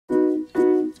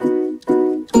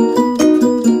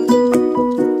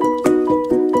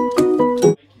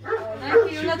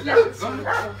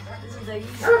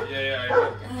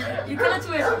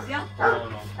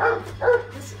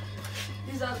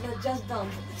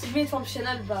It's made from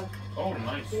Chanel bag. Oh,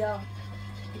 nice. Yeah.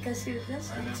 You can see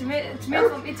this. It's made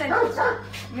from Italy.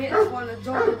 Made for the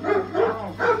Jordan.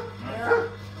 Oh, okay. Nice.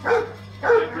 Yeah.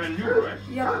 They're brand new, right?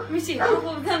 Yeah, me see, half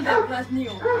of them they're brand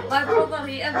new. My brother,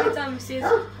 he every time he says,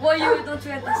 why you don't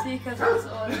wear the sneakers and so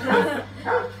on.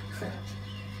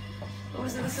 Oh,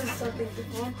 so this is something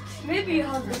different. Maybe you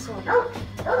have this one. No.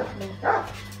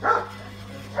 Yeah,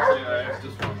 I have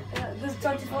this one. Yeah, this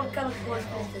 24 karat gold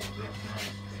painted.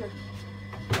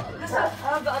 This I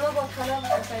have another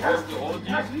color inside That's this. the old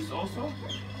Yeezys also?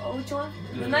 Which one?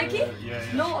 The The- Nike? yeah.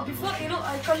 No, before, you know,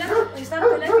 I started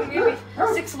collecting maybe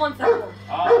 6 months ago.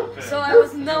 Ah, okay. So I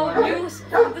was now new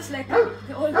for this like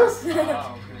all this.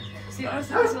 Ah, okay. See,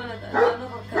 also this one another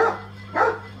color.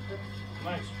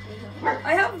 Nice.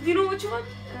 I have, do you know which one?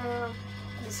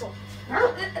 This one.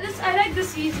 This, I like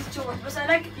this Yeezy too much, but I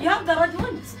like, you have the red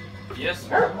ones. Yes.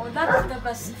 Oh, that's the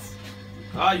best.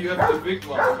 Ah, you have the big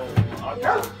one from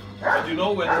Adidas. But you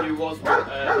know when he was with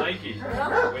Nike,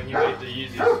 Yeah? when he made the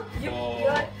Yeezys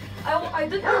for... I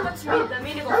didn't know what's the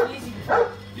meaning of Yeezy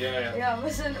before. Yeah. Yeah,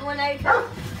 but when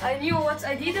I knew what's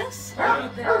Adidas, I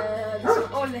did this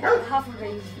one, all like half of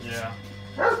it. Yeah.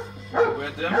 You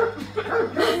wear them?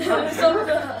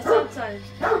 Sometimes.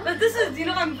 But this is, you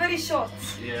know, I'm very short.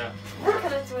 Yeah. I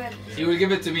cannot wear it. You will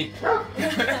give it to me.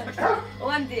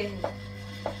 One day.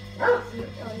 Oh,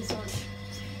 this one.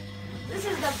 This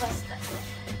is the best.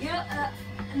 You know,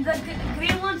 the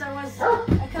green ones I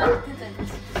cannot get it.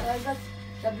 I got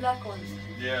the black ones.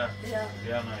 Yeah. Yeah.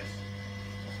 Yeah, nice.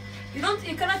 You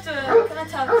cannot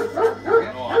have it.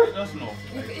 No, Adidas no.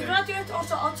 You cannot wear it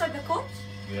also outside the court?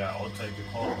 Yeah, outside the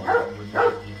car.